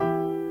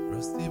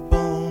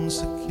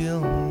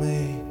kill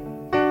me,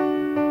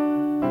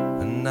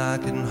 and I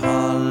can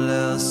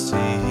hardly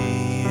see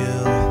you.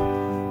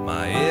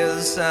 My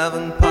ears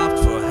haven't popped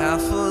for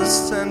half a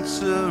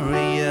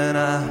century, and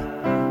I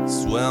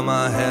swear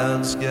my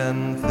head's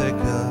getting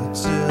thicker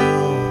too.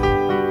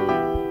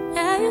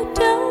 Now you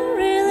don't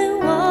really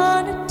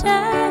wanna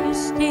die, you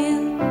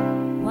still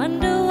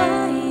wonder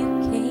why you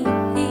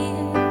came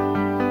here.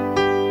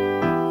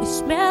 You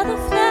smell the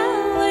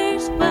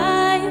flowers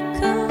by your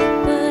cup,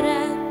 but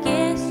I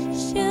guess you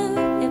should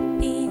have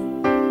been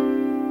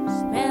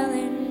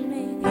smelling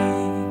me.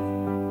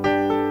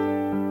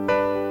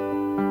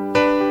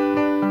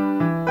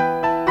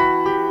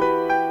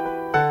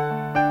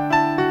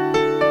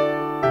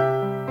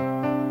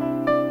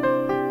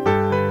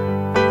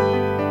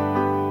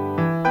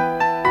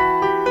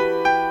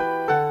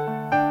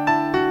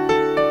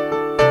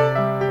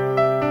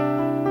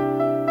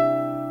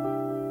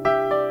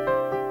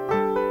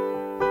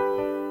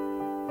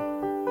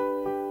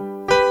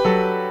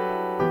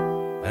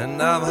 And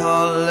I've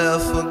hardly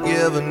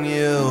forgiven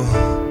you,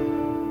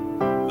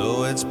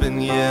 though it's been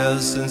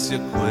years since you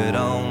quit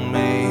on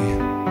me.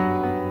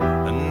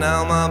 And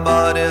now my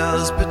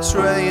body's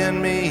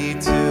betraying me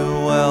too.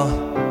 Well,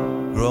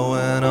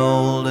 growing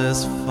old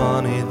is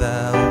funny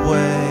that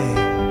way.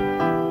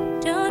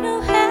 Don't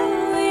know how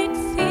it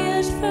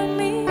feels for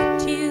me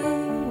to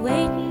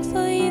waiting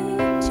for you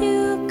to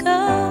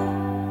go.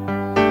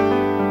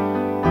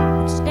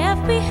 What's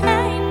left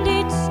behind,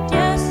 it's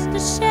just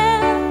a shell.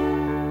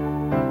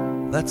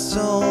 That's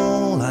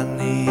all I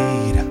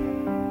need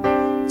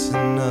to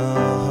know.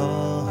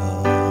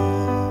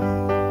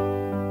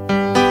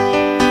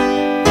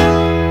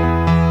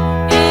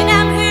 And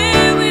I'm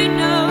here with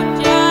no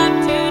job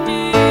to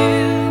do,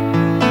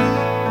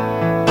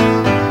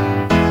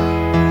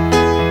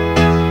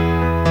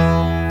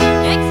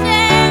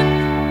 except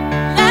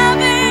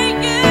loving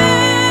you.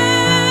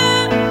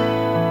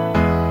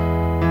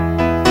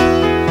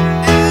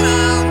 And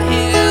I'm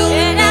here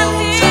with no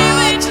job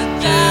to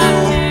do,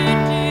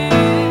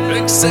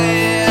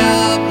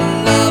 except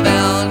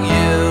loving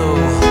you.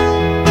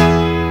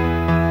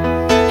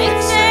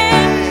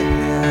 Except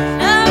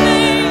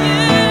loving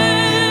you.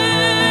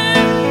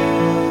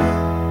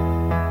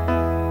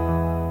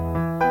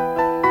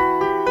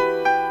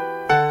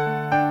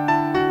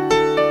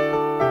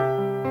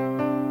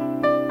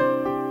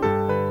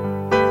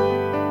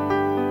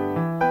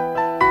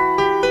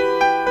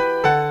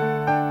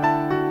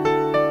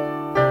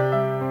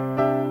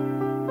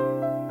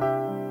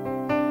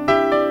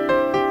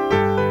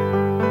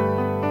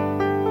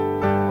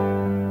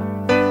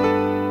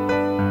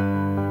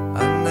 I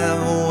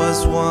never was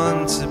one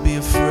to be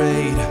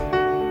afraid,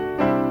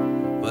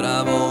 but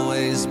I've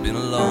always been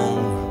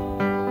alone.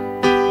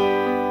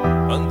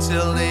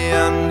 Until the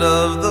end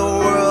of the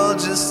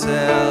world, you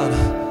said.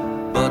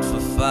 But for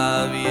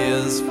 5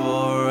 years,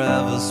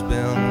 forever's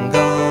been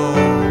gone.